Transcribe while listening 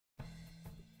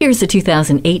Here's a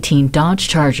 2018 Dodge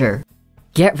Charger.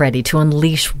 Get ready to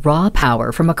unleash raw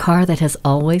power from a car that has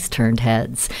always turned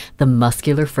heads. The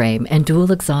muscular frame and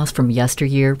dual exhaust from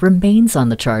yesteryear remains on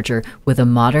the Charger with a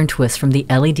modern twist from the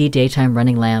LED daytime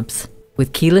running lamps.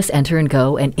 With keyless enter and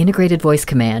go and integrated voice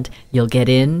command, you'll get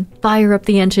in, fire up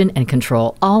the engine, and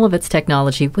control all of its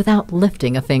technology without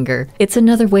lifting a finger. It's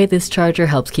another way this Charger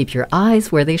helps keep your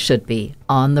eyes where they should be,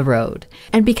 on the road.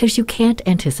 And because you can't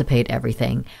anticipate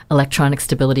everything, electronic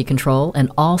stability control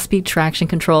and all-speed traction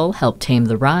control help tame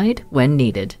the ride when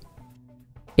needed.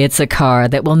 It's a car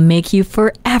that will make you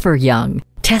forever young.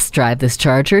 Test drive this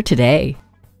Charger today.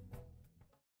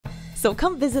 So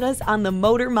come visit us on the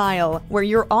Motor Mile, where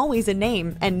you're always a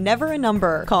name and never a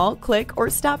number. Call, click, or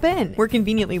stop in. We're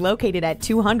conveniently located at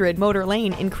 200 Motor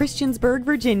Lane in Christiansburg,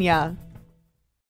 Virginia.